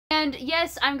And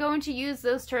yes, I'm going to use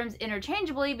those terms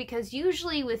interchangeably because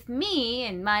usually with me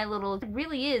and my little, it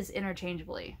really is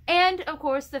interchangeably. And of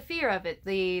course the fear of it,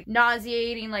 the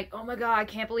nauseating, like, oh my god, I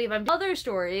can't believe I'm other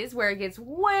stories where it gets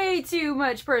way too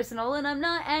much personal and I'm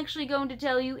not actually going to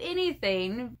tell you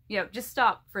anything. You know, just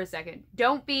stop for a second.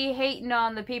 Don't be hating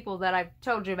on the people that I've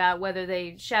told you about, whether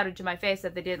they shouted to my face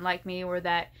that they didn't like me or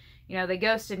that, you know, they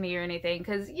ghosted me or anything.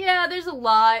 Because yeah, there's a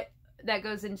lot that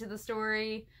goes into the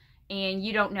story and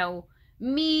you don't know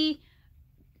me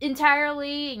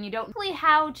entirely and you don't know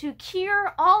how to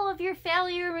cure all of your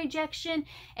failure and rejection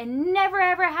and never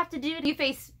ever have to do it. You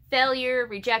face failure,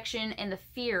 rejection, and the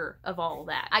fear of all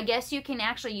that. I guess you can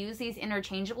actually use these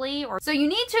interchangeably. So you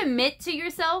need to admit to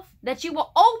yourself that you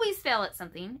will always fail at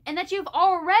something and that you've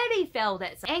already failed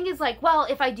at something. Aang is like, well,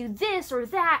 if I do this or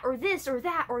that or this or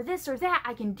that or this or that,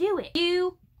 I can do it.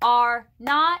 You are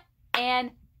not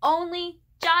an only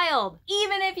child.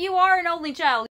 Even if you are an only child,